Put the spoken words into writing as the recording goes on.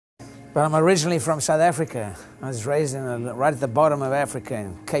But I'm originally from South Africa. I was raised right at the bottom of Africa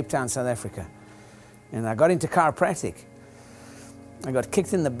in Cape Town, South Africa. And I got into chiropractic. I got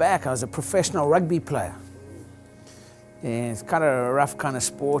kicked in the back. I was a professional rugby player. And it's kind of a rough kind of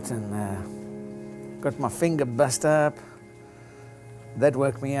sport, and got my finger bust up. That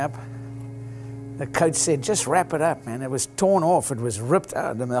woke me up. The coach said, just wrap it up, man. It was torn off. It was ripped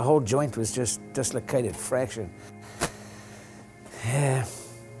out. And the whole joint was just dislocated, fractured. Yeah.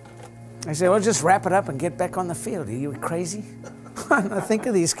 I said, well, just wrap it up and get back on the field. Are you crazy? I think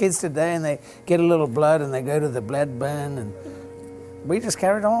of these kids today, and they get a little blood, and they go to the blood bin, and we just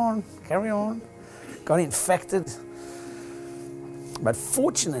carry on. Got infected. But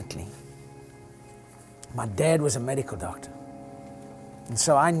fortunately, my dad was a medical doctor. And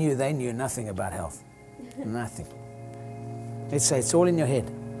so I knew they knew nothing about health. Nothing. They'd say, it's all in your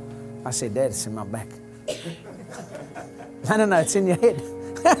head. I said, Dad, it's in my back. No, it's in your head.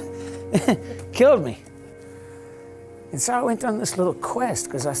 Killed me. And so I went on this little quest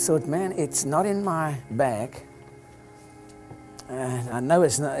because I thought, man, it's not in my back. I know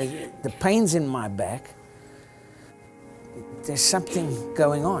it's not, the pain's in my back. There's something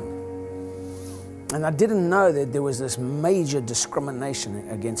going on. And I didn't know that there was this major discrimination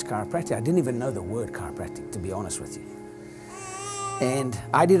against chiropractic. I didn't even know the word chiropractic, to be honest with you. And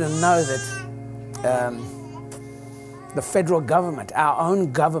I didn't know that the federal government, our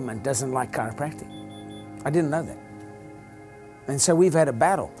own government, doesn't like chiropractic. I didn't know that. And so we've had a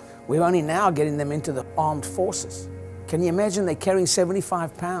battle. We're only now getting them into the armed forces. Can you imagine they're carrying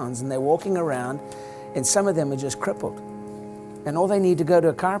 75 pounds and they're walking around, and some of them are just crippled. And all they need to go to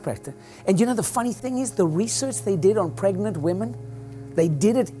a chiropractor. And you know, the funny thing is, the research they did on pregnant women, they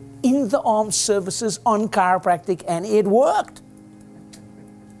did it in the armed services on chiropractic, and it worked.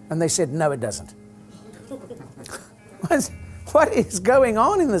 And they said, no, it doesn't. What is going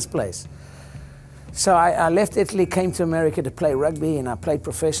on in this place? So I left Italy, came to America to play rugby, and I played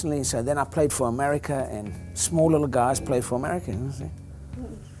professionally. So then I played for America, and small little guys play for America.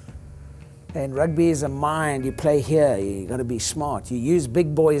 And rugby is a mind. You play here, you got to be smart. You use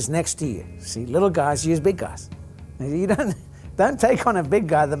big boys next to you. See, little guys use big guys. You don't take on a big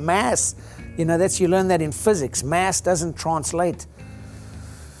guy. The mass, you know, you learn that in physics. Mass doesn't translate.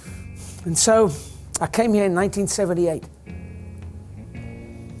 And so I came here in 1978.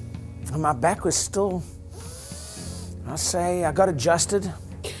 And my back was still, I got adjusted,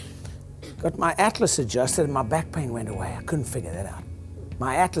 got my atlas adjusted, and my back pain went away. I couldn't figure that out.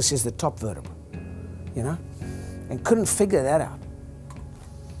 My atlas is the top vertebra, you know, and couldn't figure that out.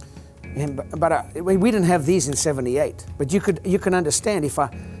 But we didn't have these in 78. But you can understand, if I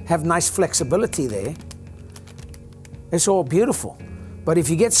have nice flexibility there, it's all beautiful. But if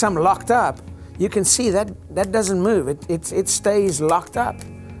you get some locked up, you can see that doesn't move. It stays locked up.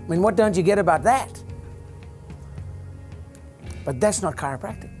 I mean, what don't you get about that? But that's not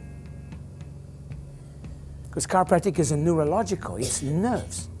chiropractic. Because chiropractic is a neurological. It's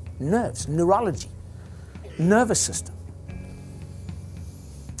nerves, neurology, nervous system.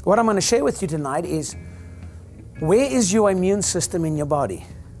 What I'm going to share with you tonight is, where is your immune system in your body?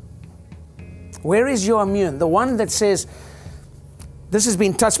 Where is your immune? The one that says, this has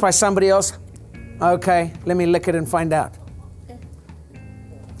been touched by somebody else. Okay, let me lick it and find out.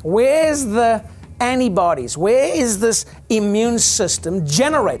 Where's the antibodies? Where is this immune system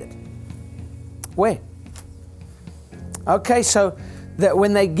generated? Where? Okay, so that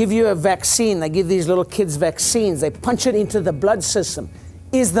when they give you a vaccine, they give these little kids vaccines, they punch it into the blood system.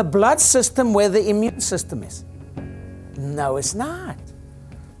 Is the blood system where the immune system is? No, it's not.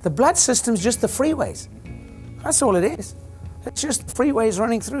 The blood system's just the freeways. That's all it is. It's just freeways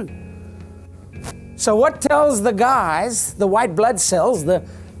running through. So what tells the guys, the white blood cells,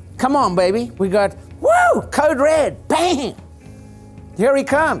 come on, baby, we got, woo, code red, bang. Here he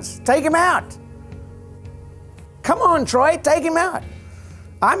comes, take him out. Come on, Troy, take him out.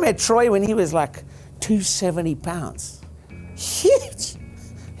 I met Troy when he was like 270 pounds. Huge.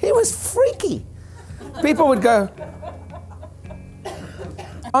 He was freaky. People would go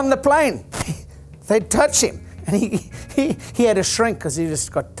on the plane. They'd touch him. And he had to shrink because he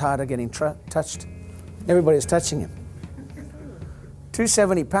just got tired of getting touched. Everybody was touching him.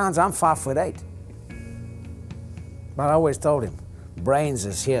 270 pounds, I'm 5'8". But I always told him, brains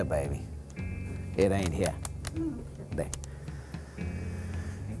is here, baby. It ain't here. There.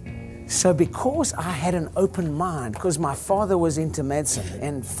 So because I had an open mind, because my father was into medicine,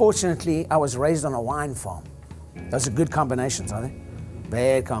 and fortunately I was raised on a wine farm. Those are good combinations, are they?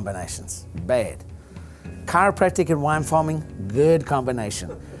 Bad combinations, bad. Chiropractic and wine farming, good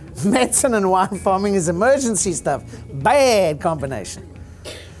combination. Medicine and wine farming is emergency stuff, bad combination.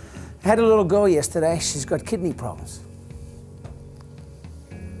 I had a little girl yesterday. She's got kidney problems.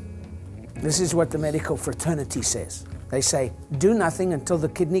 This is what the medical fraternity says. They say, do nothing until the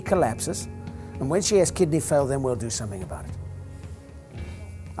kidney collapses, and when she has kidney failure, then we'll do something about it.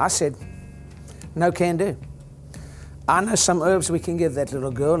 I said, no can do. I know some herbs we can give that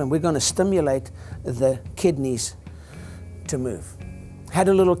little girl, and we're going to stimulate the kidneys to move. Had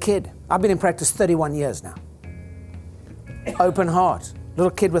a little kid. I've been in practice 31 years now. Open heart.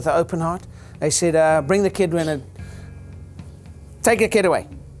 Little kid with an open heart. They said, bring the kid in and take the kid away.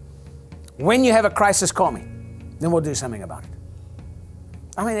 When you have a crisis, call me. Then we'll do something about it.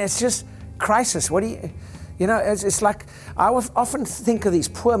 I mean, it's just crisis. What do you know, it's like, I often think of these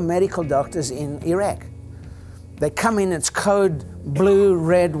poor medical doctors in Iraq. They come in, it's code blue,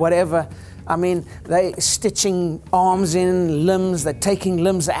 red, whatever. I mean, they stitching arms in, limbs, they're taking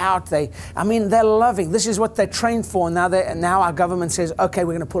limbs out. I mean, they're loving. This is what they're trained for. Now our government says, okay,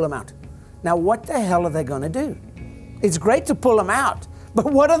 we're going to pull them out. Now, what the hell are they going to do? It's great to pull them out,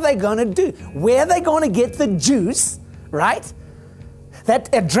 but what are they going to do? Where are they going to get the juice, right?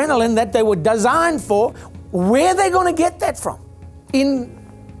 That adrenaline that they were designed for, where are they going to get that from?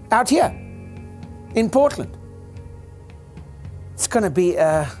 Out here, in Portland. It's going to be,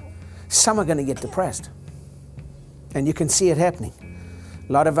 some are going to get depressed. And you can see it happening.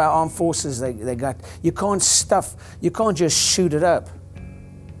 A lot of our armed forces, they got, you can't just shoot it up.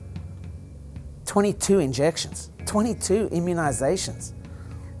 22 injections, 22 immunizations.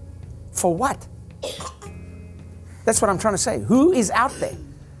 For what? That's what I'm trying to say. Who is out there?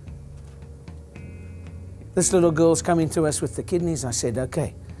 This little girl's coming to us with the kidneys. I said,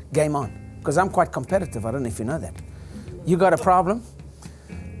 okay, game on. Because I'm quite competitive. I don't know if you know that. You got a problem?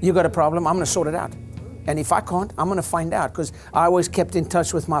 You got a problem? I'm going to sort it out. And if I can't, I'm going to find out. Because I always kept in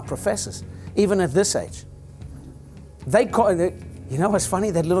touch with my professors, even at this age. You know what's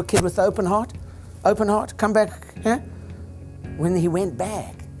funny? That little kid with the open heart, come back. Huh? When he went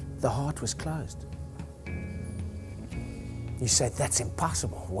back, the heart was closed. You say, that's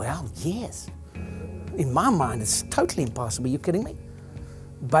impossible. Well, yes. In my mind, it's totally impossible. Are you kidding me?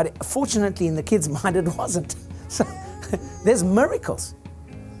 But fortunately, in the kid's mind, it wasn't. So there's miracles.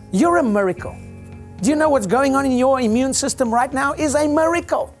 You're a miracle. Do you know what's going on in your immune system right now is a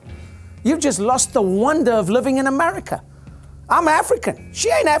miracle. You've just lost the wonder of living in America. I'm African. She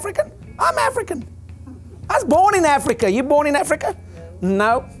ain't African. I'm African. I was born in Africa. You born in Africa?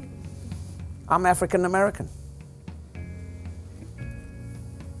 No. I'm African American.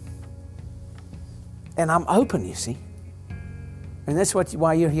 And I'm open, you see. And that's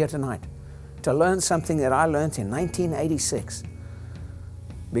why you're here tonight. To learn something that I learned in 1986.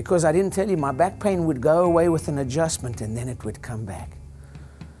 Because I didn't tell you, my back pain would go away with an adjustment and then it would come back.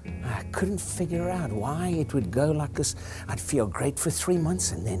 I couldn't figure out why it would go like this. I'd feel great for 3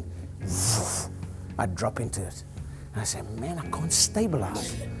 months and then I'd drop into it. And I said, man, I can't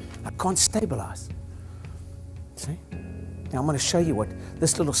stabilize. I can't stabilize. See? Now I'm going to show you what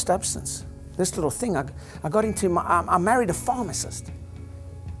this little substance, this little thing, I got into, I married a pharmacist.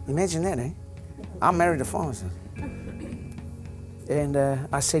 Imagine that, eh? I married a pharmacist. And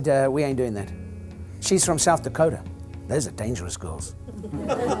I said, we ain't doing that. She's from South Dakota. Those are dangerous girls.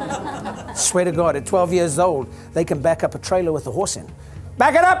 Swear to God, at 12 years old, they can back up a trailer with a horse in.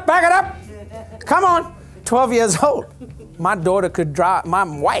 Back it up, back it up. Come on. 12 years old. My daughter could drive, my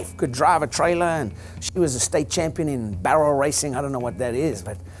wife could drive a trailer, and she was a state champion in barrel racing. I don't know what that is,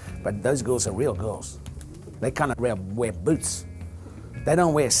 but those girls are real girls. They kind of wear boots. They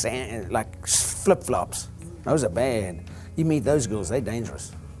don't wear like flip-flops. Those are bad. You meet those girls, they're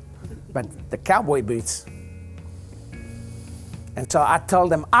dangerous. But the cowboy boots. And so I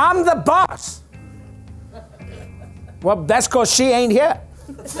told them, I'm the boss. Well, that's because she ain't here.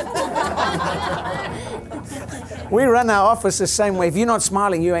 We run our office the same way. If you're not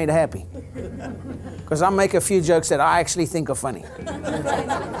smiling, you ain't happy. Because I make a few jokes that I actually think are funny.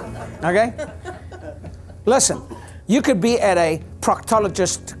 Okay? Listen, you could be at a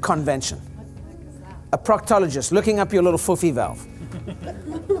proctologist convention. A proctologist looking up your little foofy valve.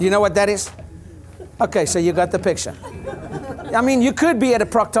 You know what that is? Okay, so you got the picture. I mean, you could be at a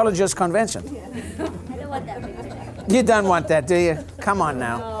proctologist convention. I don't want that picture. You don't want that, do you? Come on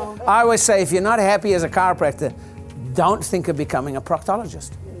now. No. I always say, if you're not happy as a chiropractor, don't think of becoming a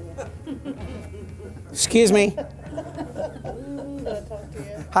proctologist. Excuse me.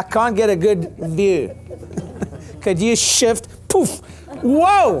 I can't get a good view. Could you shift? Poof.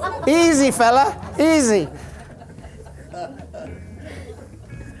 Whoa. Easy, fella. Easy.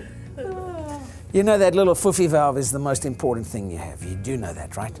 You know that little foofy valve is the most important thing you have. You do know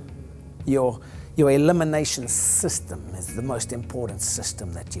that, right? Your Your elimination system is the most important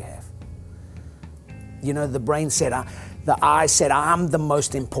system that you have. You know, the brain said, the eye said, I'm the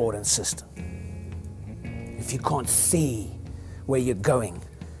most important system. If you can't see where you're going,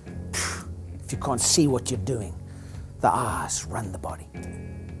 if you can't see what you're doing, the eyes run the body.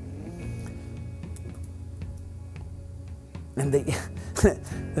 And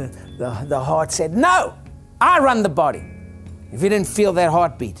the heart said, no, I run the body. If you didn't feel that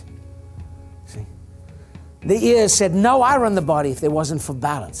heartbeat. See? The ears said, no, I run the body. If there wasn't for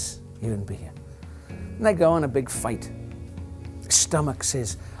balance, you wouldn't be here. And they go on a big fight. Stomach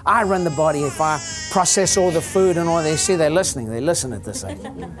says, I run the body. If I process all the food and all, they see they're listening. They listen at this age.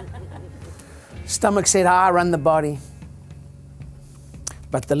 Stomach said, I run the body.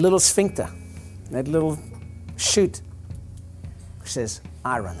 But the little sphincter, that little chute, says,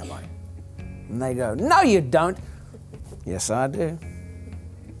 I run the body. And they go, no, you don't. Yes, I do.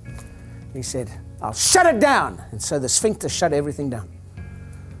 He said, I'll shut it down. And so the sphincter shut everything down.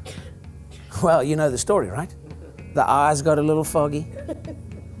 Well, you know the story, right? The eyes got a little foggy.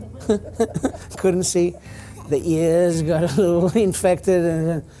 Couldn't see. The ears got a little infected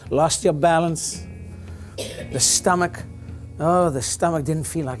and lost your balance. The stomach, the stomach didn't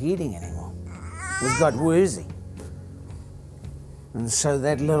feel like eating anymore. It got woozy. And so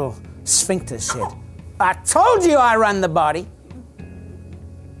that little sphincter said, I told you I run the body.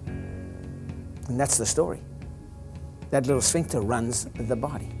 And that's the story. That little sphincter runs the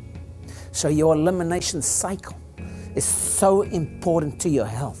body. So your elimination cycle is so important to your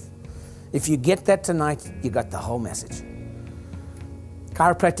health. If you get that tonight, you got the whole message.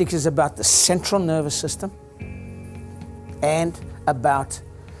 Chiropractic is about the central nervous system and about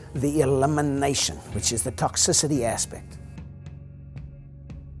the elimination, which is the toxicity aspect.